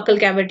mouth buccal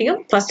cavity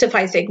first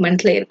 5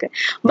 segmentsல இருக்கு.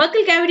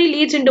 Buccal cavity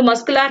leads into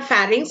muscular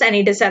pharynx and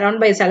it is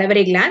surrounded by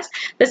salivary glands.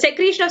 The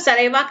secretion of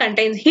saliva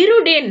contains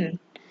hirudin.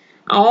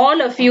 All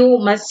of you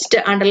must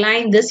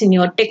underline this in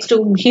your text.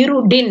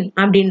 hirudin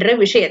அப்படின்ற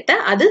விஷயத்தை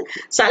அது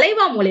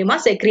saliva மூலமா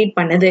secrete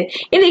பண்ணுது.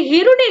 இந்த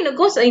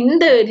ஹிருடினுக்கும்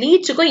இந்த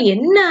லீச்சுக்கும்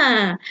என்ன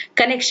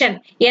connection?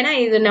 ஏன்னா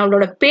இது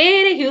நம்மளோட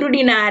பேரு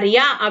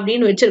ஹிருடினாரியா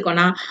அப்படின்னு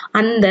வச்சிருக்கோம்னா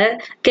அந்த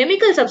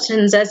கெமிக்கல்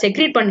சப்ஸ்டன்ஸை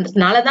செக்ரீட்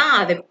பண்றதுனாலதான்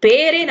அது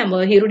பேரே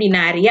நம்ம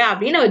ஹிருடினாரியா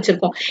அப்படின்னு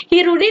வச்சிருக்கோம்.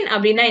 ஹிருடின்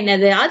அப்படின்னா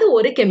என்னது? அது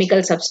ஒரு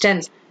கெமிக்கல்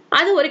சப்ஸ்டன்ஸ்.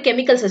 அது ஒரு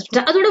கெமிக்கல்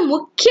சப்ஸ்டன்ஸ். அதோட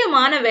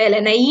முக்கியமான வேலை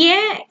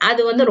ஏன்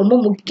அது வந்து ரொம்ப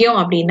முக்கியம்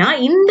அப்படின்னா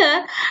இந்த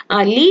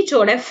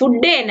லீச்சோட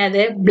ஃபுட்டே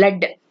என்னது?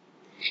 பிளட்.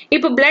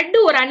 இப்ப பிளட்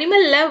ஒரு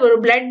அனிமல்ல ஒரு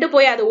பிளட்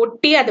போய் அதை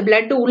ஒட்டி அந்த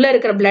பிளட் உள்ள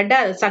இருக்கிற பிளட்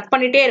அதை சக்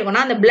பண்ணிட்டே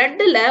இருக்கும்னா அந்த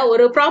பிளட்ல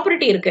ஒரு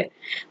ப்ராப்பர்ட்டி இருக்கு,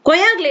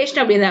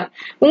 கொயாகுலேஷன் அப்படின்னா.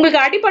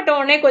 உங்களுக்கு அடிப்பட்ட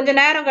உடனே கொஞ்ச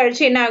நேரம்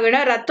கழிச்சு என்ன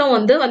ஆகுதுன்னா ரத்தம்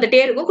வந்து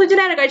வந்துட்டே இருக்கும்.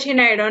 கொஞ்ச நேரம் கழிச்சு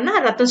என்ன ஆயிடும்னா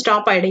ரத்தம்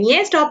ஸ்டாப் ஆயிடும்.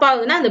 ஏன் ஸ்டாப்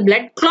ஆகுதுன்னா அந்த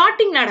பிளட்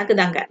கிளாட்டிங்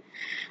நடக்குதாங்க.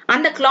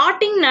 அந்த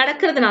கிளாட்டிங்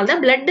நடக்கிறதுனால தான்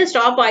பிளட்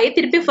ஸ்டாப் ஆகி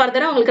திருப்பி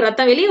ஃபர்தரா உங்களுக்கு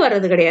ரத்தம் வெளியே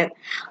வர்றது கிடையாது.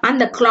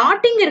 அந்த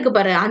கிளாட்டிங் இருக்கு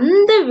பாரு,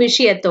 அந்த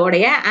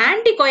விஷயத்தோடைய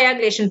ஆன்டி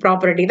கொயாகுலேஷன்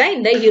ப்ராப்பர்ட்டி தான்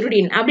இந்த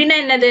ஹிருடின். அப்படின்னா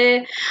என்னது?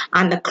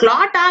 அந்த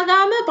கிளாட்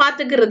ஆகாம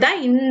பாத்துக்கிறது தான்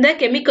இந்த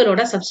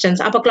கெமிக்கலோட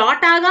சப்ஸ்டன்ஸ். அப்ப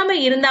கிளாட் ஆகாம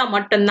இருந்தா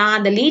மட்டும்தான்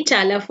அந்த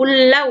லீச்சால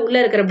ஃபுல்லா உள்ள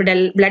இருக்கிற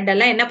பிளட்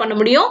எல்லாம் என்ன பண்ண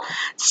முடியும்?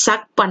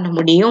 சக் பண்ண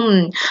முடியும்.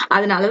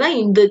 அதனாலதான்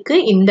இதுக்கு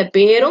இந்த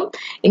பேரும்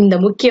இந்த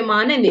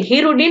முக்கியமான இந்த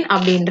ஹிருடின்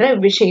அப்படின்ற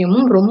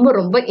விஷயமும் ரொம்ப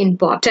ரொம்ப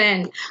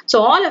important. So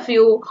all of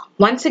you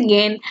once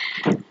again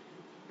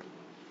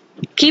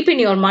keep in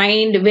your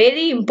mind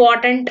very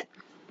important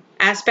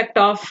aspect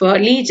of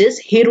leech is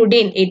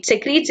hirudin. It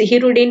secretes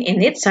hirudin in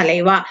its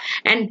saliva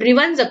and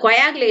prevents the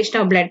coagulation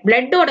of blood.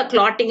 Blood oda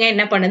clotting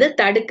என்ன பண்ணுது?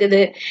 தடுக்குது.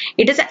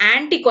 It is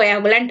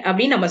anticoagulant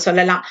அப்படி நம்ம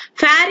சொல்லலாம்.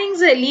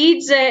 Pharynx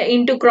leads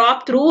into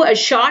crop through a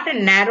short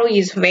and narrow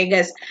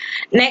esophagus.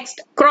 Next,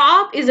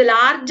 crop is the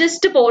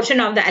largest portion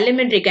of the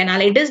alimentary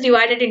canal. It is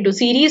divided into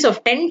series of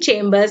 10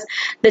 chambers.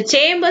 The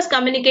chambers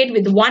communicate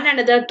with one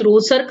another through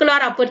circular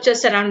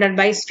apertures surrounded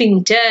by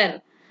sphincter.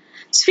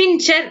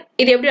 Sphincter,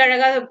 இது எப்படி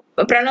அழகா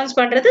pronounce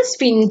பண்றது?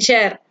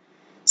 Sphincter.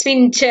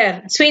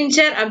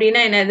 Sphincter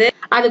அப்படின்னா என்னது?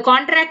 அது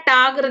contract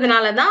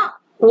ஆகுறதுனால தான்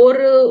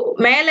ஒரு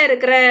மேல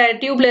இருக்கிற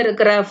டியூப்ல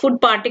இருக்கிற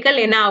ஃபுட் பார்ட்டிகல்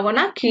என்ன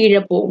ஆகும்னா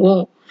கீழே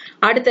போகும்,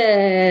 அடுத்த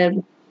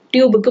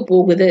டியூபுக்கு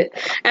போகுது.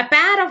 A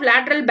pair of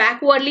lateral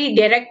backwardly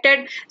directed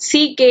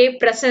CK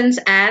presents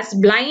as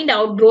blind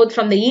outgrowth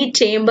from the each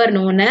chamber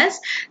known as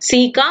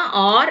ceca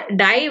or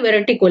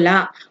diverticula.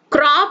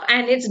 Crop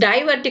and its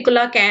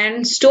diverticula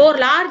can store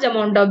large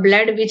amount of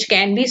blood which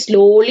can be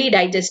slowly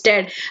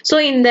digested. So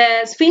in the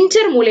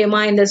sphincter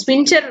மூலமா, இந்த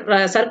sphincter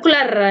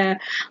circular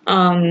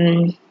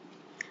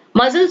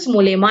muscles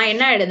மூலமா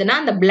என்ன ஆயிடுதுன்னா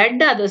அந்த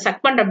blood, அது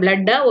chuck பண்ற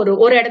blood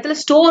ஒரு இடத்துல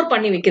ஸ்டோர்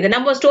பண்ணி வைக்குது.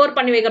 நம்ம ஸ்டோர்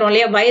பண்ணி வைக்கிறோம்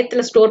இல்லையா,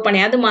 வயத்துல ஸ்டோர் பண்ணி,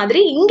 அது மாதிரி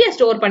இங்க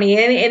ஸ்டோர் பண்ணி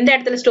எந்த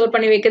இடத்துல ஸ்டோர்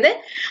பண்ணி வைக்குது?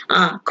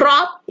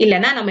 கிராப்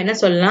இல்லைன்னா நம்ம என்ன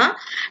சொல்லலாம்,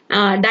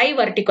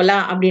 டைவர்டிகுலா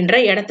அப்படின்ற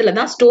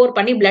இடத்துலதான் ஸ்டோர்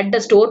பண்ணி பிளட்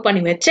ஸ்டோர்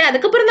பண்ணி வச்சு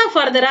அதுக்கப்புறம் தான்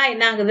ஃபர்தரா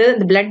என்ன ஆகுது,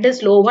 இந்த பிளட்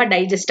ஸ்லோவா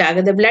டைஜஸ்ட்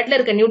ஆகுது, பிளட்ல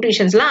இருக்க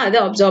நியூட்ரிஷன்ஸ் எல்லாம் அது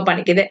observe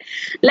பண்ணிக்குது.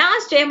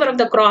 Last chamber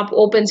of the graph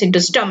opens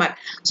into stomach.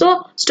 So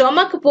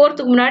stomach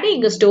போறதுக்கு முன்னாடி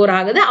இங்க ஸ்டோர்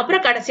ஆகுது,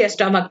 அப்புறம் கடைசியா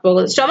ஸ்டொமக்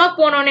போகுது. ஸ்டொமக்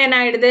போனோடனே என்ன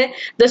ஆயிடுது,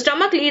 the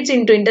stomach leads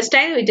into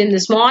intestine which in the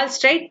small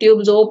straight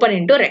tubes open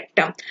into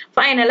rectum.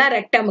 Finally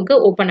rectum க்கு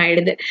open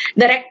ஆயிடுது.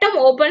 The rectum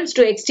opens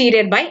to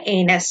exterior by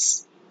anus.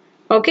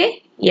 Okay,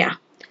 yeah.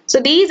 So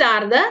these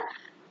are the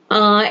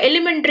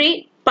elementary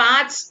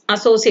parts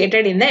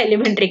associated in the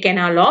alimentary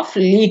canal of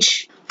Leech.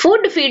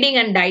 Food, feeding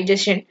and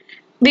digestion.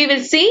 We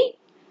will see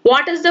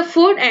what is the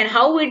food and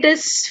how it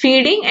is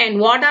feeding and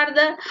what are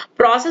the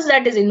process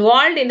that is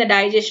involved in the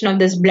digestion of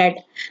this blood.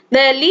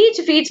 The leech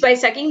feeds by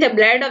sucking the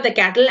blood of the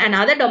cattle and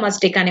other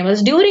domestic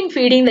animals. During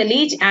feeding, the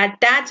leech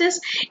attaches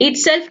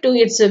itself to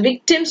its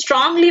victim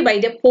strongly by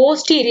the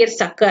posterior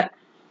sucker.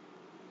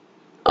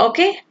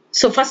 Okay,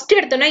 so first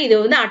எடுத்தோம்னா இது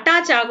வந்து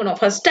attach ஆகணும்.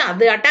 First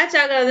அது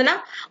attach ஆகுறதுன்னா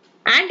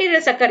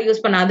anterior சக்கர்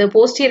use பண்ணாது,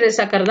 posterior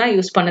சக்கர் தான்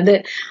use பண்ணுது.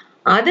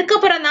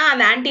 அதுக்கப்புறம் தான்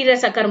அந்த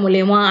ஆன்டீரியர் சக்கர்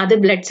மூலியமா அது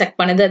பிளட் சக்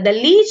பண்ணுது. The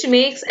leech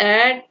makes a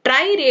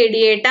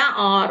triradiata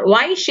or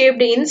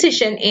Y-shaped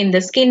incision in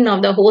the skin of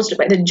the host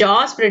by the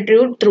jaws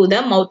protrude through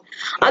the mouth.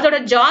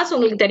 அதோட jaws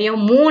உங்களுக்கு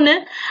தெரியும், 3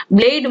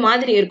 blade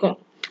மாதிரி இருக்கும்.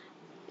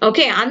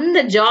 ஓகே,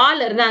 அந்த ஜால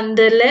இருந்து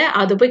அந்த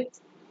அது போய்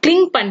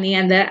கிளிங் பண்ணி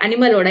அந்த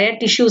அனிமலோட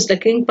டிஷ்யூஸ்ல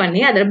கிளிங் பண்ணி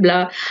அதுல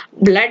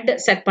பிளட்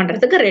சக்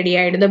பண்றதுக்கு ரெடி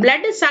ஆயிடுது.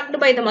 Blood is sucked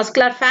by the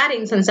muscular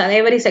fairings and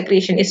salivary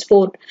secretion is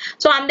sport.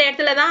 So அந்த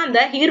இடத்துல தான்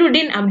அந்த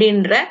ஹீருடின்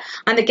அப்படின்ற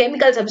அந்த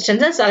கெமிக்கல்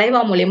சப்ஸ்டன்ஸ்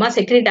சலைவா மூலியமா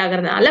செக்ரீட்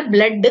ஆகுறதுனால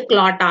பிளட்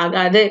கிளாட்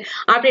ஆகாது.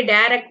 அப்படி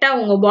டைரக்டா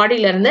உங்க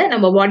பாடியில இருந்து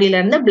நம்ம பாடியில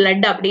இருந்து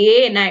பிளட் அப்படியே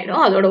என்ன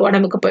ஆயிடும், அதோட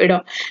உடம்புக்கு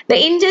போயிடும். The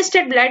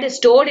ingested blood is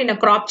stored in a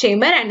crop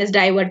chamber and is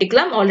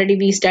diverticulum. Already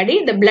we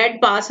studied. The blood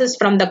passes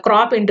from the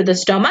crop into the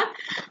stomach.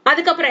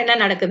 அதுக்கப்புறம்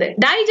என்ன நடக்குது,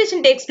 digestion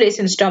takes place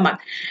in stomach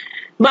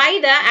by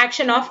the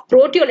action of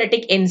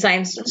proteolytic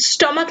enzymes.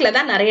 ஸ்டொமக்ல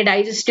தான் நிறைய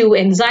digestive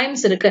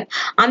enzymes இருக்கு.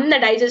 அந்த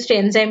digestive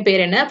enzyme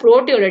பேர் என்ன,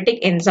 proteolytic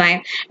enzyme.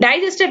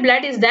 Digested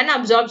blood is then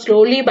absorbed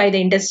slowly by the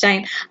intestine.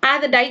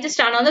 அது digest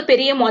ஆனது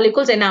பெரிய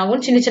molecules என்ன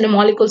ஆகும், சின்ன சின்ன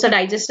molecules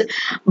digest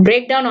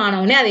break down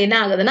ஆனவுடனே அது என்ன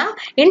ஆகுதுன்னா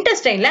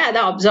intestineல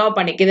அதை absorb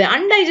பண்ணிக்குது.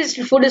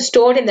 Undigested food is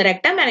stored in the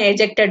rectum and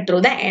ejected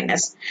through the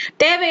anus.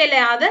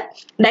 தேவையில்லாத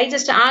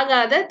digest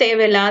ஆகாத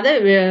தேவையில்லாத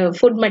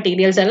food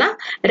materials எல்லாம்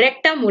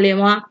rectum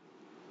மூலமா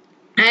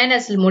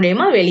anus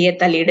மூலமா வெளியே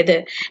தள்ளிடுது.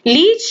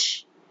 Leech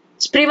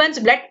prevents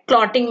blood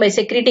clotting by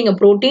secreting a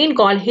protein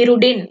called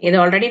hirudin. இது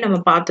already நம்ம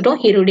பார்த்துட்டோம்,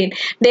 hirudin.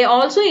 They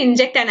also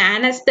inject an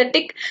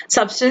anesthetic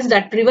substance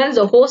that prevents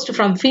the host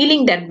from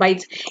feeling their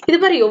bites. இது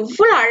பாரு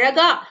எவ்வளவு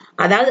அழகா,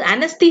 அதாவது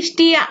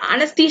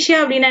அனஸ்தீஷியா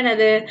அப்படின்னா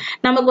என்னது,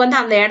 நமக்கு வந்து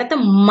அந்த இடத்த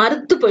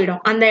மறுத்து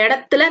போயிடும், அந்த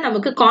இடத்துல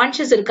நமக்கு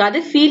கான்சியஸ் இருக்காது,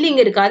 ஃபீலிங்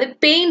இருக்காது,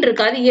 பெயின்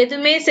இருக்காது,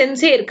 எதுவுமே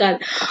சென்ஸே இருக்காது.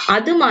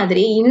 அது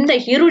மாதிரி இந்த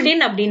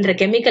ஹிருடின் அப்படின்ற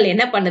கெமிக்கல்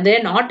என்ன பண்ணுது,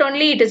 not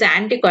only it is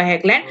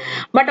ஆன்டிகோயாகுலன்ட்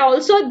but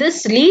also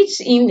this leech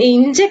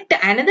inject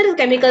another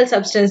chemical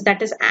substance that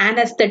is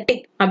anesthetic.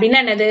 அப்படின்னா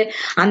என்னது,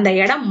 அந்த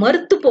இடம்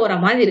மறுத்து போற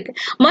மாதிரி இருக்கு.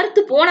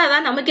 மறுத்து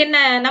போனாதான் நமக்கு என்ன,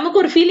 நமக்கு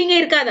ஒரு ஃபீலிங்கே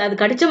இருக்காது, அது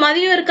கடிச்ச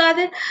மாதிரியும்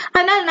இருக்காது,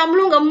 அதனால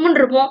நம்மளும் கம்முன்னு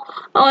இருப்போம்.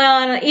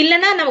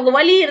 இல்லைன்னா நமக்கு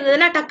வலி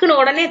இருந்ததுன்னா டக்குன்னு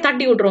உடனே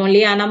தட்டி விட்டுருவோம்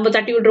இல்லையா, நம்ம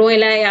தட்டி விட்டுருவோம்,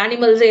 இல்ல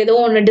அனிமல்ஸ் ஏதோ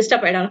ஒண்ணு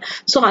டிஸ்டர்ப் ஆயிடும்.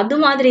 சோ அது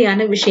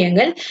மாதிரியான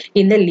விஷயங்கள்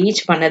இந்த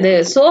லீச் பண்ணது.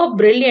 So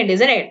brilliant,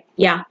 isn't it?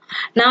 Yeah.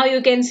 Now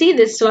you can see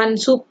this one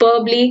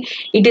superbly.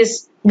 It is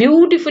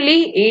beautifully,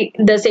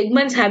 the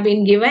segments have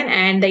been given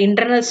and the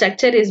internal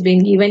structure is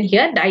being given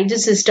here.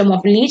 Digest system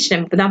of leech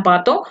நம்ம தான்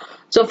பார்த்தோம்.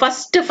 So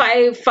first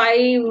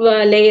five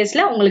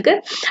layersல உங்களுக்கு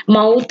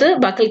mouth,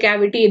 buccal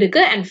cavity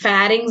இருக்கு and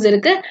pharynx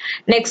இருக்கு.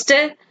 Next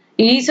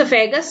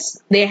esophagus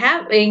they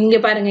have, இங்க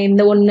பாருங்க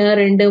இந்த 1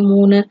 2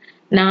 3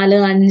 4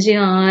 5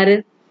 6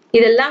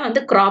 இதெல்லாம்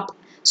வந்து crop.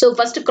 So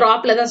first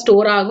crop la da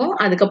store ஆகும்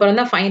அதுக்கப்புறம்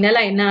தான்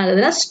ஃபைனலா என்ன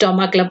ஆகுதுன்னா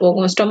ஸ்டொமக்ல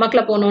போகும்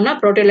ஸ்டொமக்ல போனோம்னா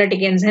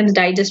proteolytic enzymes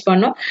digest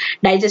பண்ணும்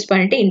digest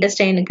பண்ணிட்டு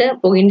intestineக்கு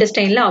போகும்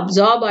intestineல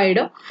absorb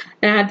ஆயிடும்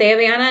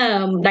தேவையான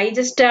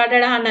digested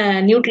ஆன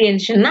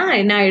nutrientsனா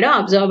என்ன ஆயிடும்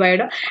absorb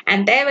ஆயிடும்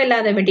and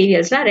தேவையில்லாத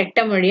மெட்டீரியல்ஸ்லாம்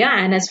rectum வழியா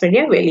anus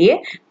வழியா வெளியே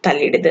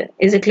தள்ளிடுது.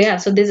 Is it clear?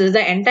 So this is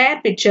the entire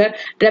picture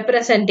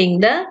representing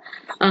the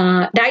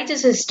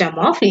digestive system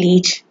of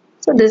leech.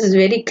 So this is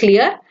very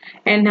clear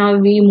and now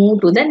we move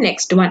to the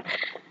next one.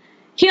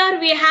 Here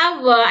we have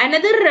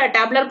another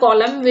tabular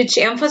column which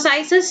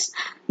emphasizes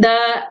the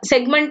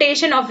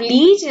segmentation of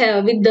leech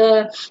with the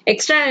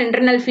external and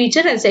internal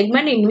feature and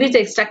segment in which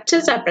the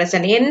structures are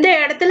present. எந்த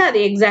இடத்துல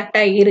அது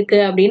எக்ஸாக்ட்டா இருக்கு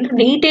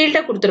அப்படினு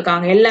டீடைலா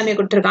கொடுத்திருக்காங்க எல்லாமே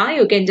கொடுத்திருக்காங்க.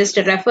 You can just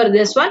refer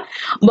this one.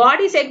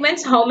 Body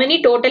segments how many?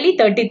 Totally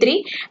 33.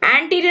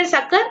 Anterior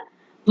sucker,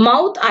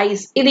 mouth,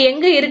 eyes இது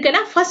எங்க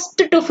இருக்குன்னா first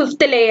to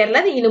fifth layerல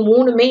இது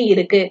மூணுமே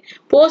இருக்கு.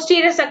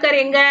 Posterior sucker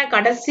எங்க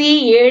கடைசி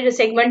 7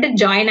 segment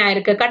join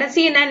ஆயிருக்கு. கடைசி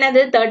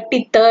என்னது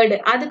 33rd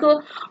அதுக்கு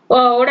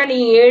ஓட நீ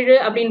 7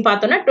 அப்படினு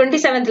பார்த்தோம்னா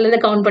 27th ல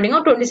இருந்து கவுண்ட்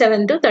பண்ணிங்க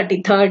 27 to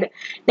 33rd.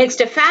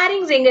 Next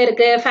pharynx எங்க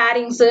இருக்கு?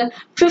 Pharynx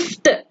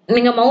 5th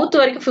நீங்க mouth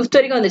வரைக்கும் 5th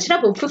வரைக்கும் வந்துச்சுனா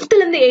அப்ப 5th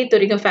ல இருந்து 8th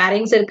வரைக்கும்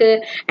pharynx இருக்கு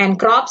and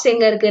crops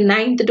எங்க இருக்கு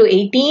 9th to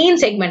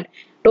 18 segment.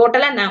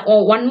 Total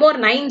one more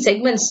 9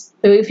 segments.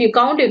 If you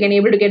count, you can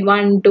able to get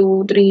 1, 2,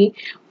 3,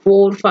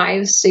 4,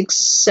 5, 6,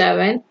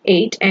 7,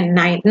 8 and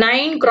 9.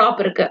 9 crop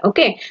இருக்கு.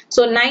 Okay.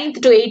 So 9th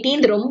to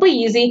 18th ரொம்ப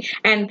easy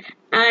and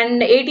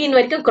 18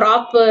 வரைக்கும்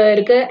crop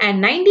இருக்கு and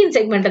 19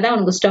 segment தான்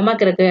உங்களுக்கு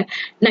stomach இருக்கு.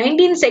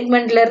 19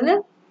 segmentல இருந்து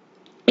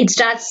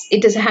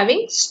it is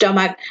having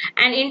stomach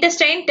and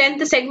intestine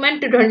 10th segment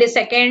to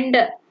 22nd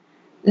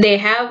they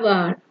have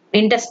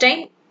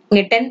intestine.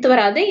 இங்க 10th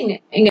வராது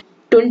இங்க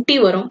 20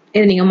 வரும்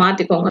இது நீங்க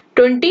மாத்திக்கோங்க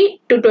 20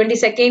 to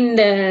 22nd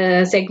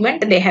segment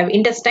they have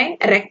intestine.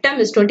 Rectum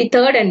is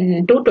 23rd and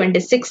to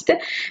 26th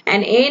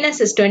and anus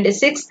is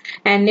 26th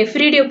and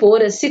nephridiopore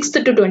is 6th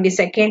to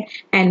 22nd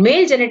and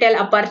male genital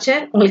aperture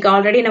உங்களுக்கு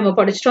already நம்ம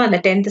படிச்சிட்டோம் அந்த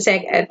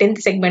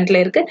 10th segmentல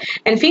இருக்கு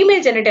and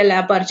female genital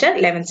aperture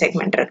 11th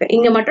segment இருக்கு.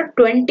 இங்க மட்டும்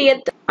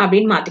 20th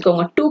அப்படினு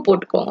மாத்திக்கோங்க 2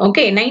 போட்டுக்கோங்க.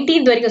 Okay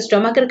 19th வரைக்கும்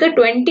stomach இருக்கு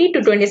 20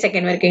 to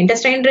 22nd வரைக்கும்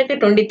intestine இருக்கு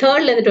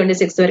 23rd ல இருந்து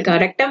 26th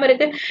வரைக்கும் rectum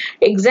இருக்கு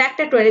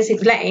exact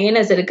 26th ல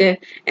anus இருக்கு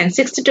and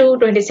 6th to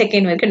 22nd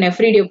வரைக்கும்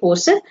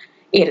nephridiopores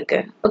இருக்கு.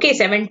 Okay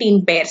 17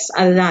 pairs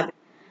அதுதான்.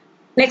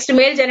 Next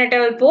male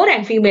genital pore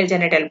and female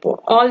genital pore.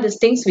 All these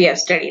things we have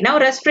studied. Now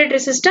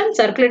respiratory system,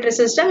 circulatory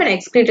system and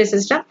excretory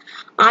system.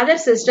 Other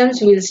systems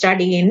we will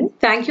study in.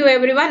 Thank you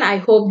everyone. I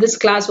hope this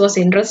class was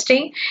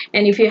interesting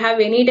and if you have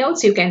any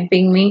doubts you can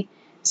ping me.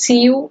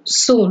 See you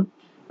soon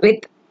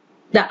with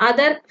the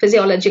other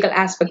physiological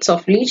aspects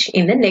of leech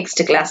in the next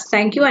class.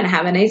 Thank you and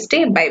have a nice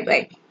day. Bye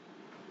bye.